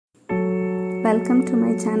Welcome to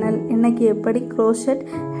my channel. இன்னைக்கு எப்படி crochet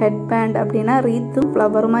headband அப்படினா wreath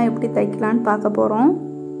flowerமா எப்படி தைக்கலாம்னு பார்க்க போறோம்.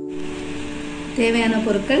 தேவையான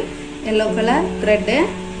பொருட்கள் yellow color thread,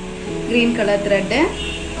 green color thread,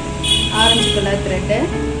 orange color thread,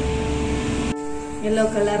 yellow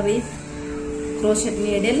color wreath, crochet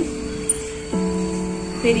needle,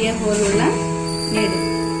 பெரிய ஹோல் உள்ள needle,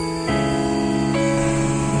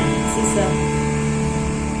 scissors.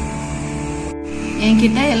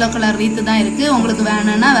 என்கிட்ட yellow color wreath தான் இருக்கு. உங்களுக்கு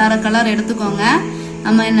வேணும்னா வேற கலர் எடுத்துக்கோங்க.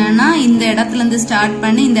 நம்ம என்னன்னா இந்த இடத்துல இருந்து ஸ்டார்ட்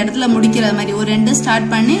பண்ணி இந்த இடத்துல முடிக்கிற மாதிரி ஒரு எண்ட் ஸ்டார்ட்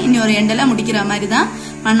பண்ணி இன்னொரு எண்ட்ல முடிக்கிற மாதிரி தான்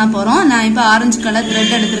பண்ண போறோம். நான் இப்ப ஆரஞ்சு கலர்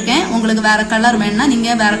thread எடுத்துர்க்கேன். உங்களுக்கு வேற கலர் வேணும்னா நீங்க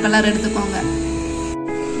வேற கலர் எடுத்துக்கோங்க.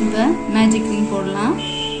 இப்ப மேஜிக் ரிங் போடலாம்.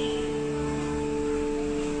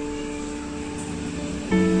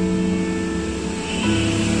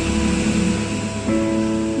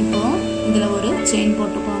 இப்போ இதுல ஒரு செயின்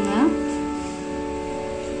போட்டுக்கோங்க.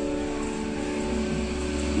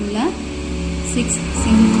 6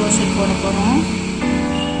 single crochet போட போறோம்.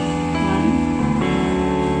 1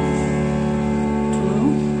 2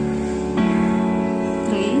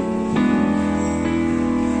 3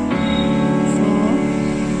 4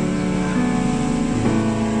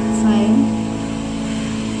 5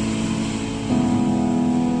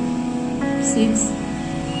 6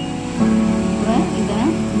 இத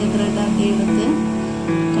இந்த thread அப்படியே எடுத்து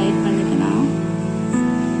டைட் பண்ணிக்கலாம்.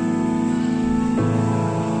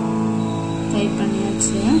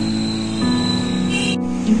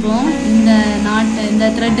 இப்போ இந்த நாட் இந்த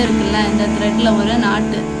thread இருக்குல்ல இந்த threadல ஒரு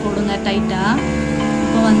நாட் போடுங்க டைட்டா.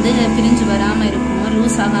 இப்போ வந்து பிரிஞ்சு வராம இருக்கும்,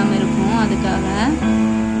 லூஸ் ஆகாம இருக்கும். அதுக்காக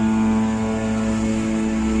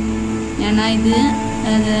ஏன்னா இது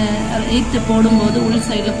ஈத்து போடும்போது உள்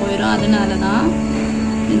சைடுல போயிடும். அதனாலதான்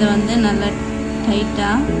இதை வந்து நல்லா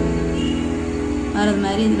டைட்டா வர்றது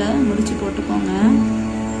மாதிரி இதுல முடிச்சு போட்டுக்கோங்க.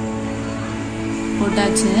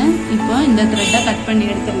 போட்டாச்சு. இப்போ இந்த thread கட் பண்ணி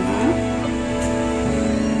எடுத்துடலாம்.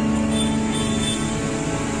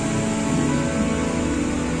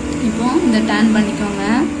 இப்போ இந்த டர்ன் பண்ணிக்கோங்க.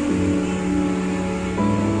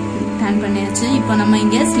 டர்ன் பண்ணியாச்சு. இப்போ நம்ம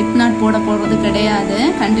இங்க ஸ்லிப் நாட் போட போறது கிடையாது,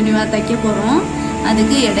 கண்டினியூவா தைக்க போறோம்.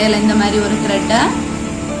 அதுக்கு இடையில இந்த மாதிரி ஒரு thread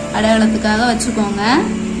அடையாளத்துக்காக வச்சுக்கோங்க.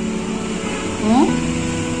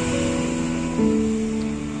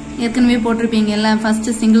 ஏற்கனவே போட்டிருப்பீங்கல்ல ஃபர்ஸ்ட்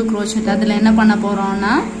சிங்கிள் crochet, அதுல என்ன பண்ண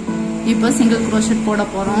போறோம்னா இப்போ சிங்கிள் crochet போட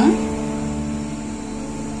போறோம்.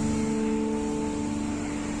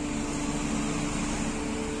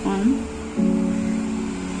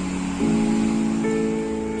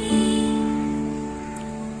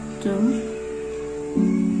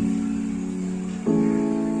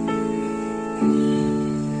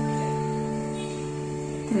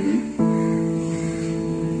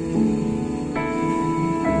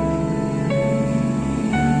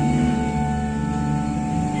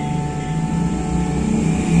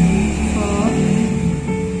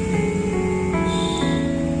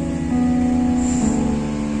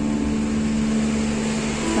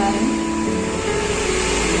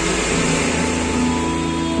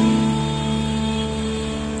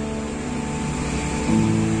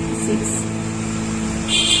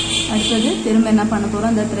 அடுத்தது திரும்ப என்ன பண்ண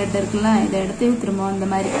போறோம், இந்த thread இருக்குல்ல இதை எடுத்து திரும்ப இந்த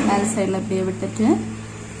மாதிரி மேல் சைடில் அப்படியே விட்டுட்டு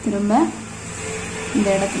திரும்ப இந்த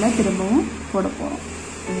இடத்துல திரும்பவும் போட போறோம்.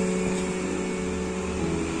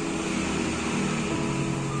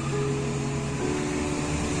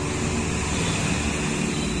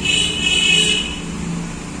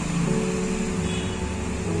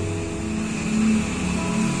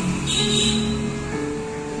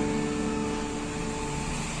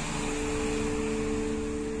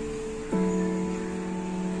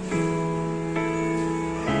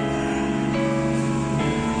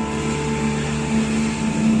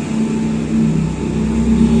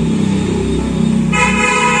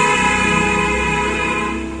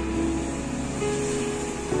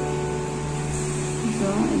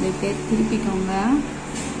 திருப்பிக்கோங்க.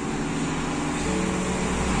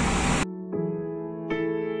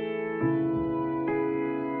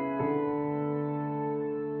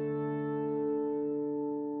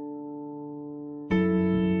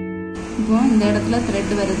 இப்போ இந்த இடத்துல thread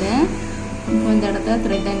வருது. இப்போ இந்த இடத்துல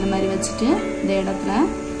thread இந்த மாதிரி வச்சுட்டு இந்த இடத்துல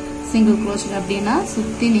சிங்கிள் crochet அப்படின்னா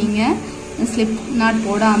சுத்தி நீங்க ஸ்லிப் நாட்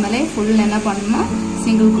போடாமலே ஃபுல் என்ன பண்ணணும்னா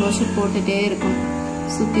சிங்கிள் crochet போட்டுட்டே இருக்கணும்.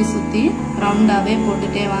 சுத்தி சுத்தி ரவுண்டாவே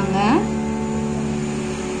போட்டுட்டே வாங்க.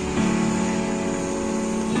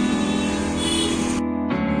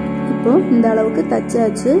 இப்போ இந்த அளவுக்கு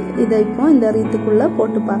தச்சாச்சு. இதை இப்போ இந்த ரீத்துக்குள்ள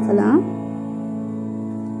போட்டு பார்க்கலாம்.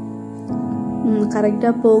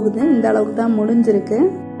 கரெக்டா போகுது. இந்த அளவுக்கு தான் முடிஞ்சிருக்கு.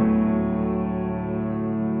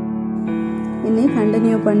 இனி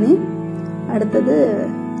கண்டினியூ பண்ணி அடுத்தது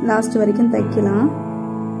லாஸ்ட் வரைக்கும் தைக்கலாம்.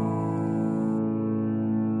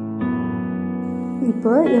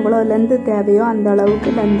 இப்போ எவ்வளோ லென்த் தேவையோ அந்த அளவுக்கு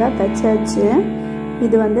லென்த்தாக தைச்சாச்சு.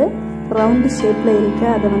 இது வந்து ரவுண்டு ஷேப்பில்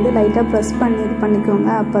இருக்குது. அதை வந்து லைட்டாக ப்ரெஸ் பண்ணி இது பண்ணிக்கோங்க.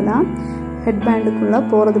 அப்போ தான் ஹெட்பேண்டுக்குள்ளே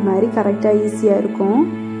போகிறது மாதிரி கரெக்டாக ஈஸியாக இருக்கும்.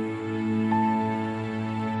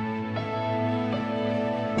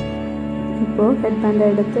 இப்போது ஹெட்பேண்டை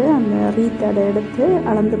எடுத்து அந்த ரீத் அதை எடுத்து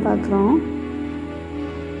அளந்து பார்க்குறோம்.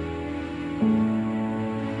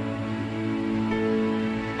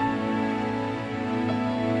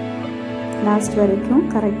 லாஸ்ட் வரைக்கும்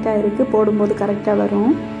கரெக்டாக இருக்குது. போடும்போது கரெக்டாக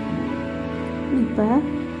வரும். இப்போ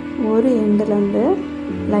ஒரு எண்டுலேருந்து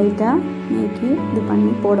லைட்டாக நீக்கி இது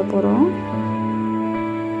பண்ணி போட போகிறோம்.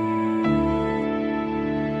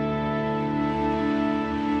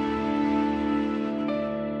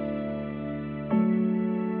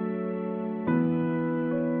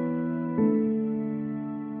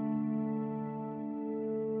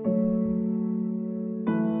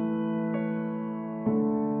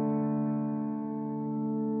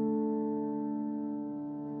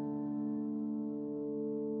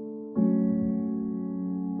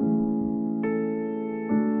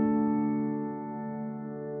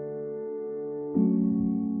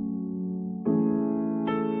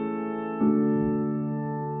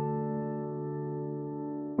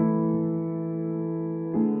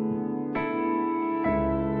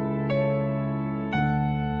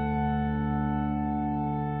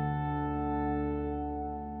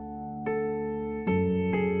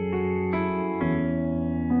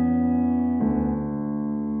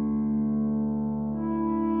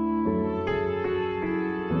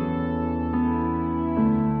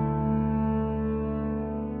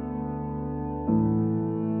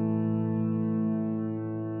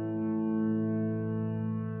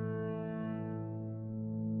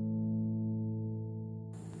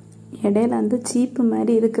 இடையில வந்து சீப்பு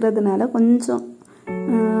மாதிரி இருக்கிறதுனால கொஞ்சம்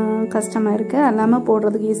கஷ்டமாக இருக்குது. அல்லாமல்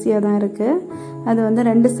போடுறதுக்கு ஈஸியாக தான் இருக்குது. அது வந்து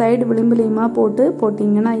 2 சைடு விளிம்புலையுமா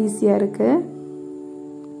போட்டிங்கன்னா ஈஸியாக இருக்குது.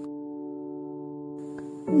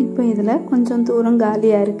 இப்போ இதில் கொஞ்சம் தூரம்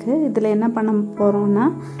காலியாக இருக்குது. இதில் என்ன பண்ண போகிறோம்னா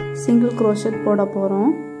சிங்கிள் க்ரோஷெட் போட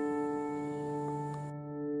போகிறோம்.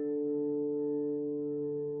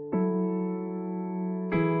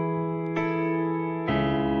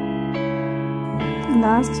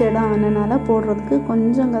 லாஸ்ட் இடம் ஆனனால போடுறதுக்கு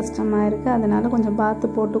கொஞ்சம் கஷ்டமாக இருக்குது. அதனால் கொஞ்சம் பார்த்து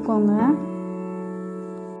போட்டுக்கோங்க.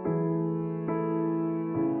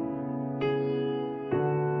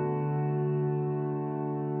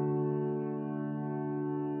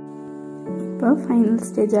 இப்போ ஃபைனல்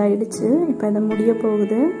ஸ்டேஜ் ஆகிடுச்சு. இப்போ இதை முடிய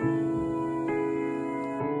போகுது.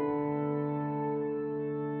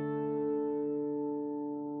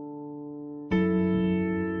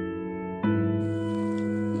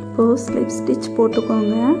 இப்போது ஸ்லிப் ஸ்டிச்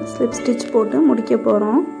போட்டுக்கோங்க. ஸ்லிப் ஸ்டிச் போட்டு முடிக்க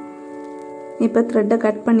போகிறோம். இப்போ த்ரெட்டை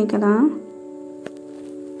கட் பண்ணிக்கலாம்.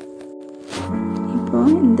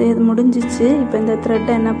 இப்போது இந்த இது முடிஞ்சிச்சு. இப்போ இந்த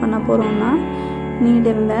த்ரெட்டை என்ன பண்ண போகிறோம்னா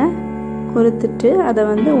நீடிலில் கொறுத்துட்டு அதை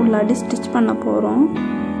வந்து உள்ளாடி ஸ்டிச் பண்ண போகிறோம்.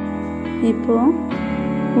 இப்போது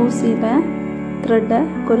ஊசியில் த்ரெட்டை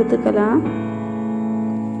கொறுத்துக்கலாம்.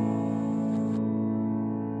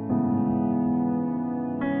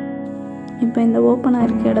 இப்போ இந்த ஓப்பனாக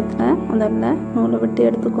இருக்க இடத்துல முதல்ல நூலை விட்டு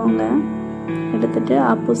எடுத்துக்கோங்க. எடுத்துட்டு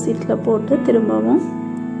ஆப்போசிட்டில் போட்டு திரும்பவும்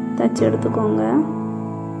தச்சு எடுத்துக்கோங்க.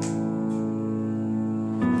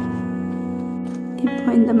 இப்போ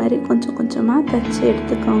இந்த மாதிரி கொஞ்சம் கொஞ்சமாக தச்சு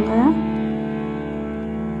எடுத்துக்கோங்க.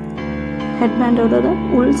 ஹெட்பேண்டோட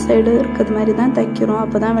உள் சைடு இருக்கிறது மாதிரி தான் தைக்கிறோம்.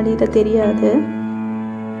 அப்போ தான் வெளியில் தெரியாது.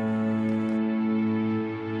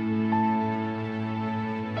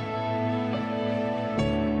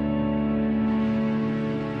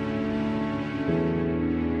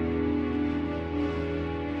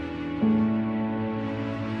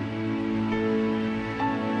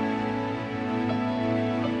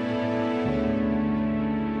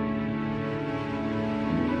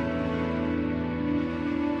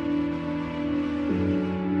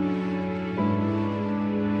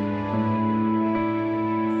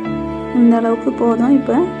 இந்த அளவுக்கு போதும்.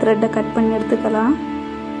 இப்போ த்ரெட்டை கட் பண்ணி எடுத்துக்கலாம்.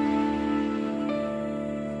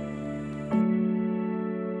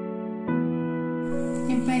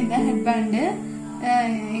 இப்போ இந்த ஹெட்பேண்டு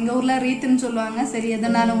எங்கள் ஊரில் ரீத்துன்னு சொல்லுவாங்க. சரி,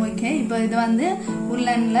 எதனாலும் ஓகே. இப்போ இது வந்து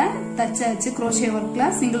உல்லனில் தச்சாச்சு. குரோஷே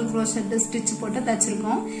ஒர்க்கில் சிங்கிள் க்ரோஷெட் ஸ்டிச் போட்டு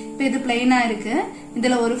தச்சிருக்கோம். இப்போ இது பிளெயினாக இருக்குது.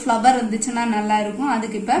 இதில் ஒரு ஃப்ளவர் இருந்துச்சுன்னா நல்லா இருக்கும்.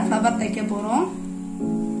 அதுக்கு இப்போ ஃப்ளவர் தைக்க போகிறோம்.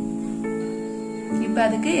 இப்போ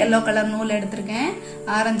அதுக்கு எல்லோ கலர் நூல் எடுத்திருக்கேன்.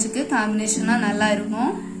 ஆரஞ்சுக்கு காம்பினேஷனாக நல்லா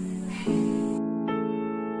இருக்கும்.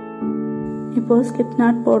 இப்போ ஸ்லிப்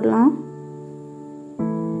நாட் போடலாம்.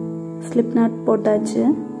 ஸ்லிப் நாட் போட்டாச்சு.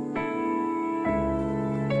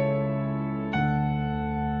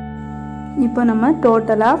 இப்போ நம்ம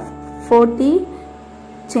டோட்டலா 40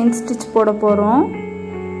 செயின் ஸ்டிட்ச் போட போறோம்.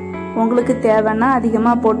 உங்களுக்கு தேவைன்னா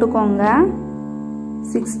அதிகமா போட்டுக்கோங்க.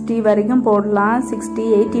 60 வரைக்கும் போடலாம், 60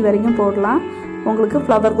 80 வரைக்கும் போடலாம். உங்களுக்கு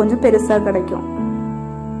ஃப்ளவர் கொஞ்சம் பெருசா கிடைக்கும்.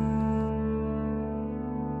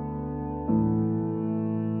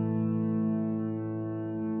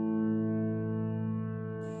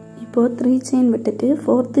 இப்போ 3 செயின் விட்டுட்டு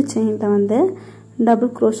 4th செயின்ல வந்து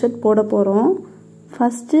டபுள் crochet போட போறோம்.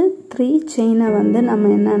 ஃபர்ஸ்ட் 3 செயினை வந்து நம்ம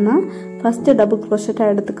என்னன்னா ஃபர்ஸ்ட் டபுள் crochet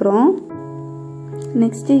எடுத்துக்கிறோம்.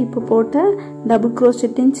 நெக்ஸ்ட் இப்போ போட்ட டபுள்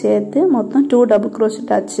crochetயும் சேர்த்து மொத்தம் 2 டபுள்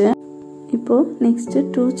crochet ஆச்சு. இப்போ நெக்ஸ்ட்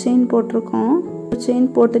 2 செயின் போட்டுருக்கோம். 2 செயின்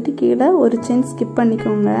போட்டுட்டு கீழே ஒரு செயின் ஸ்கிப்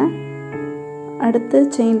பண்ணிக்கோங்க. அடுத்த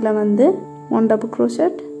செயின்ல வந்து 1 டபுள்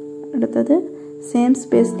crochet, அடுத்தது சேம்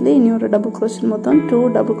ஸ்பேஸ்ல இன்னொரு டபுள் crochet, மொத்தம் 2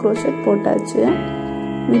 டபுள் crochet போட்டாச்சு.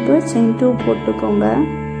 இப்போ செயின் 2 போட்டுக்கோங்க.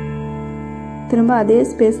 திரும்ப அதே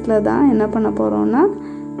ஸ்பேஸ்ல தான் என்ன பண்ண போறோம்னா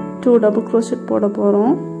 2 டபுள் crochet போட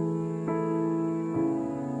போறோம்.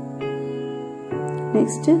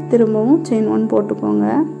 நெக்ஸ்ட் திரும்பவும் செயின் 1 போட்டுக்கோங்க.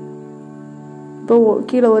 இப்போ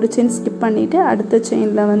கீழே ஒரு செயின் ஸ்கிப் பண்ணிட்டு அடுத்த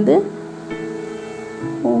செயின்ல வந்து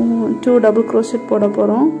 2 டபுள் crochet போட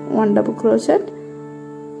போறோம். 1 டபுள் crochet,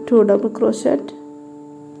 2 டபுள் crochet,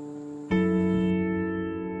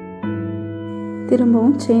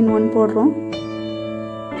 திரும்பவும் செயின் 1 போடுறோம்.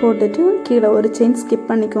 போட்டுட்டு கீழே ஒரு செயின் ஸ்கிப்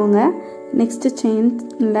பண்ணிக்கோங்க. நெக்ஸ்ட்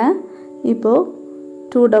செயின்ல இப்போ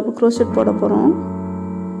 2 டபுள் crochet போட போறோம்.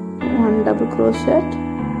 1 டபுள் crochet,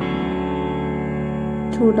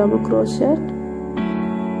 2 டபுள் crochet,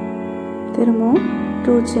 திரும்பவும்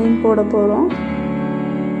 2 செயின் போட போறோம்.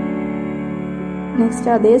 நெக்ஸ்ட்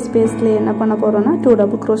அதே ஸ்பேஸ்ல என்ன பண்ண போறோம்னா 2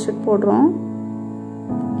 டபுள் crochet போடுறோம்.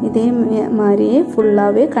 இதே மாதிரியே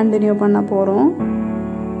ஃபுல்லாவே கண்டினியூ பண்ண போறோம்.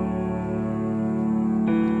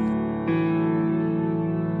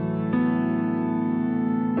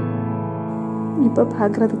 இப்போ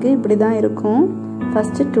பார்க்கிறதுக்கு இப்படி தான் இருக்கும்.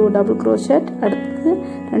 ஃபர்ஸ்ட் 2 டபுள் crochet, அடுத்து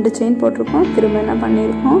 2 செயின் போட்டிருக்கோம். திரும்ப என்ன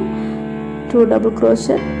பண்ணியிருக்கோம் 2 டபுள்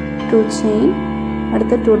crochet, 2 செயின்,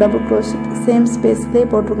 அடுத்து 2 டபுள் crochet சேம் ஸ்பேஸ்லயே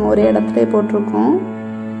போட்டிருக்கோம், ஒரே இடத்துல போட்டிருக்கோம்.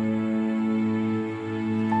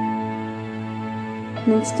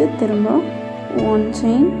 நெக்ஸ்ட் திரும்ப 1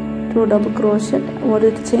 செயின், 2 டபுள் crochet, ஒரு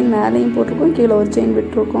செயின் மேலேயும் போட்டிருக்கோம், கீழே ஒரு செயின்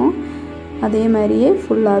விட்டுருக்கோம். அதே மாதிரியே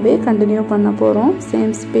ஃபுல்லாவே கண்டினியூ பண்ண போறோம்.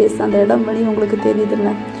 சேம் ஸ்பேஸ், அந்த இடம் வழி உங்களுக்கு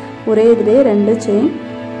தெரியுதுல்ல, ஒரே இதுலயே 2 செயின்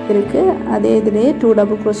இருக்கு. அதே இதுலயே 2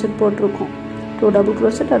 டபுள் crochet போட்டிருக்கோம். 2 டபுள்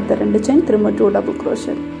crochet, அடுத்த 2 செயின், திரும்ப 2 டபுள்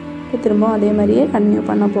crochet. திரும்ப அதே மாதிரியே கண்டினியூ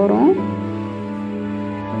பண்ண போறோம்.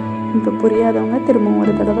 இப்போ புரியாதவங்க திரும்ப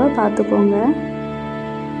ஒரு தடவை பார்த்துக்கோங்க.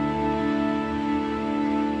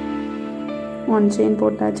 1 செயின்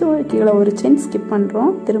போட்டாச்சு, கீழே ஒரு செயின் ஸ்கிப்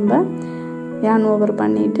பண்றோம். திரும்ப yarn ஓவர்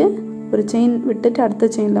பண்ணிட்டு ஒரு செயின் விட்டுட்டு அடுத்த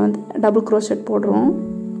செயின்ல வந்து டபுள் crochet போடுறோம்.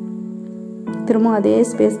 திரும்ப அதே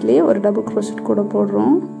ஸ்பேஸ்லயே ஒரு டபுள் crochet கூட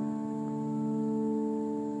போடுறோம்.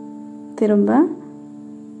 திரும்ப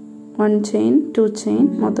 1 செயின், 2 செயின்,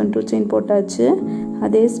 மொத்தம் 2 செயின் போட்டாச்சு.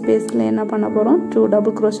 அதே ஸ்பேஸ்ல என்ன பண்ண போறோம் 2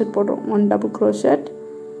 டபுள் crochet போடுறோம். 1 டபுள் crochet,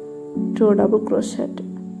 2 டபுள் crochet,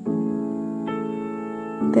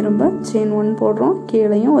 திரும்ப செயின் 1 போடுறோம்.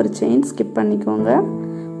 கீழேயும் ஒரு செயின் ஸ்கிப் பண்ணிக்கோங்க.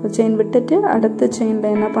 ஒரு செயின் விட்டுட்டு அடுத்த செயின்ல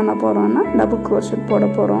என்ன பண்ண போறோம்னா டபுள் crochet போட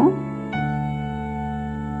போறோம்.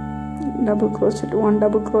 Double crochet, 1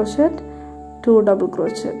 double crochet, 2 double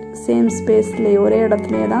crochet same ஸ்பேஸ்லயே ஒரே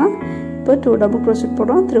இடத்துலயே தான் இப்போ 2 டபுள் crochet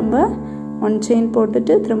போடுறோம். திரும்ப 1 செயின்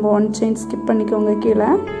போட்டுட்டு திரும்ப 1 செயின் ஸ்கிப் பண்ணிக்கோங்க கீழே.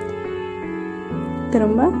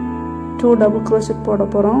 திரும்ப 2 டபுள் crochet போட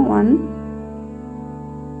போறோம். 1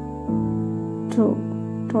 2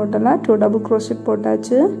 டோட்டலா 2 டபுள் crochet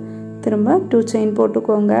போட்டாச்சு. திரும்ப 2 செயின்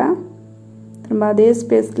போட்டுக்கோங்க. திரும்ப அதே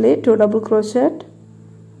ஸ்பேஸ்லயே 2 டபுள் crochet,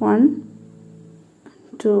 1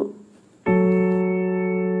 2.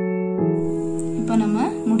 இப்போ நம்ம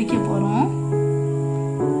முடிக்க போறோம்.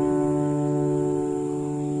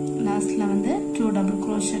 லாஸ்ட்ல வந்து 2 டபுள்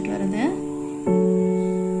crochet வருது,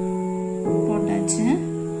 போட்டாச்சு.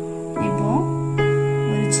 இப்போ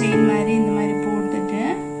ஒரு செயின் மாதிரி இந்த மாதிரி போட்டுட்டு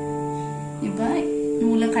இப்போ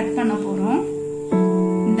நூலை கட் பண்ண போறோம்.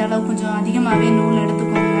 இந்த அளவு கொஞ்சம் அதிகமாவே நூல்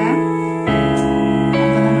எடுத்துக்கோங்க,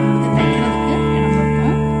 அப்பதான் நமக்கு தைக்கிறதுக்கு இடம்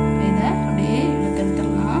இருக்கும். இதை அப்படியே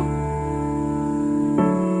எடுத்துடலாம்.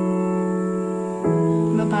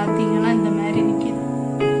 இப்ப பாத்தீங்கன்னா இந்த மாதிரி நிக்குது.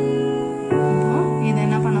 இப்போ இதை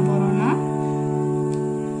என்ன பண்ண போறோம்னா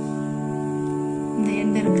இந்த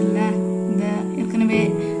எண்ட் இருக்குல்ல, இந்த ஏற்கனவே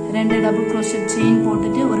 2 டபுள் crochet செயின்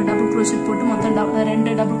போட்டுட்டு ஒரு டபுள் crochet போட்டு மொத்தம்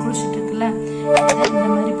 2 டபுள் crochet இருக்குல்ல, இந்த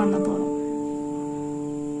மாதிரி பண்ண போறோம்.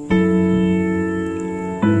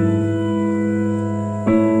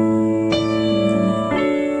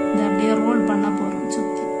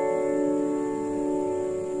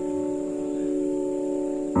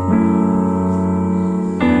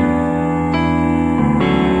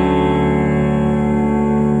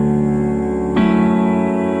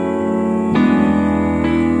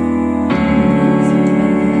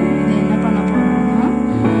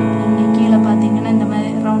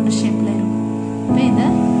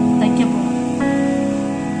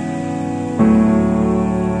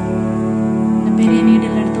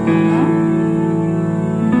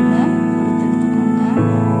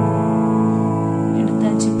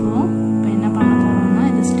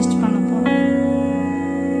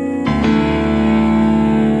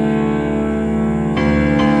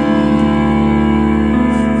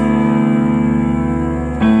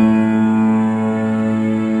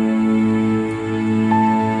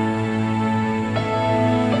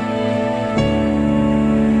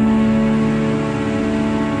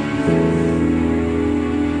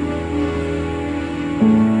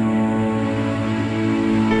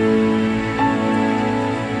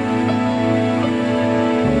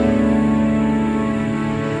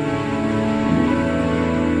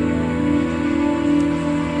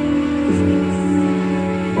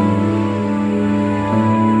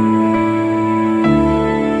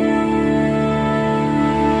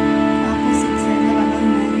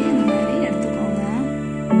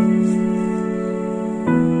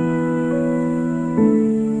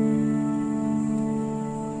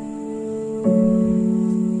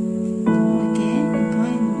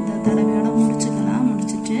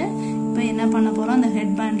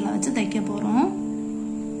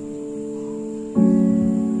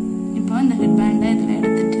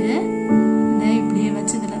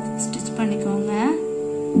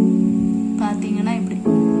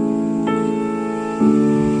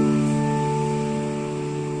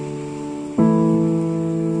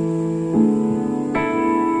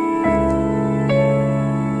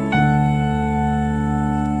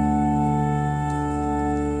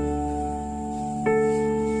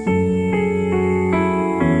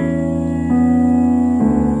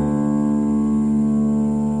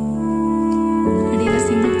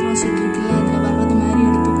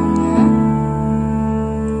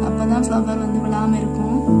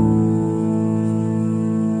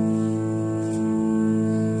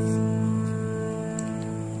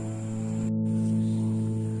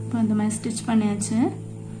 இந்த மாதிரி ஸ்டிச் பண்ணியாச்சு.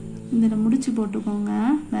 இதில் முடிச்சு போட்டுக்கோங்க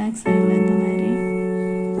பேக் சைடில் இந்த மாதிரி.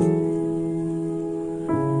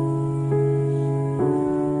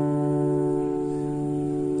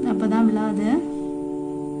 அப்பதான் விழாது.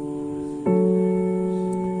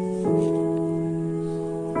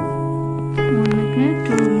 ஒன்றுக்கு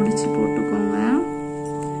 2 முடிச்சு போட்டுக்கோங்க.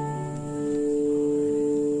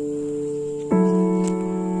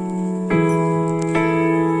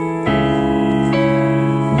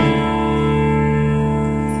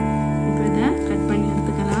 இப்போ இதை கட் பண்ணி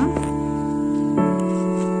எடுத்துக்கலாம்.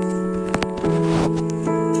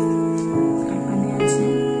 கட் பண்ணியாச்சு.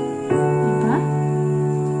 இப்போ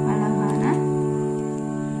அழகான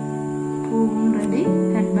பூவும் ரெடி,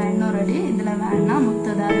 ஹெட் பேண்டும் ரெடி. இதில் வேணா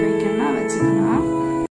முத்ததாவது வைக்கணும்னா வச்சுக்கலாம்.